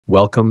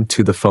Welcome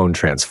to the Phone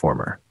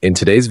Transformer. In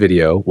today's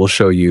video, we'll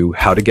show you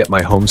how to get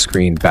my home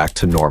screen back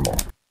to normal.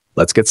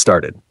 Let's get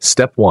started.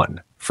 Step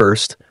 1.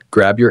 First,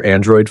 grab your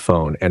Android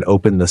phone and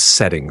open the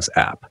Settings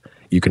app.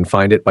 You can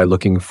find it by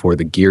looking for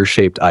the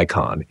gear-shaped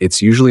icon. It's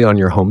usually on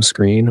your home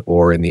screen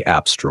or in the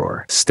apps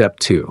drawer. Step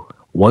 2.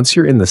 Once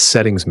you're in the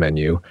Settings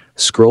menu,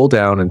 scroll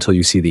down until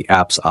you see the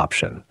Apps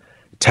option.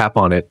 Tap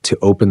on it to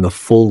open the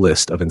full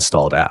list of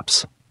installed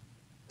apps.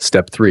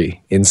 Step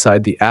 3.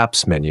 Inside the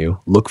Apps menu,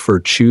 look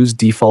for Choose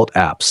Default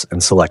Apps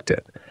and select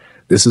it.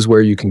 This is where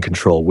you can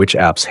control which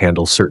apps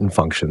handle certain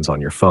functions on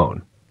your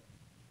phone.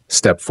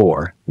 Step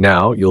 4.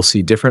 Now you'll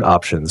see different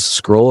options.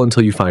 Scroll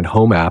until you find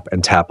Home app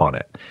and tap on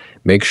it.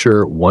 Make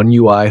sure One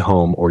UI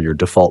Home or your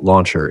default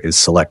launcher is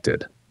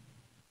selected.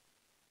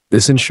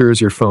 This ensures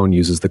your phone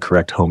uses the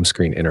correct home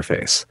screen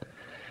interface.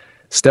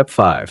 Step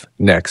 5.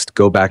 Next,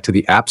 go back to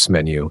the Apps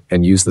menu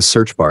and use the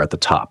search bar at the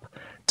top.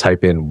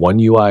 Type in One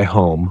UI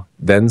Home,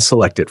 then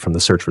select it from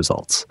the search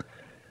results.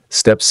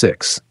 Step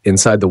 6.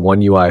 Inside the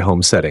One UI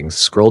Home settings,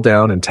 scroll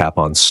down and tap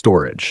on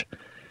Storage.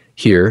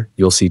 Here,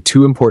 you'll see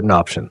two important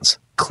options,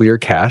 Clear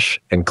Cache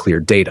and Clear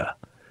Data.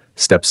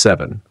 Step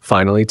 7.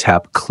 Finally,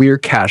 tap Clear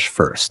Cache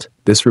first.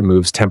 This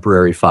removes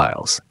temporary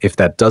files. If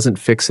that doesn't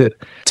fix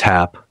it,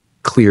 tap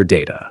Clear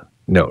Data.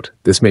 Note,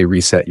 this may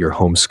reset your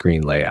home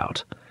screen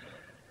layout.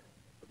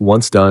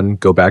 Once done,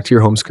 go back to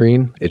your home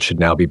screen. It should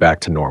now be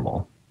back to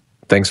normal.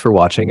 Thanks for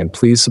watching, and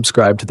please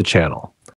subscribe to the channel.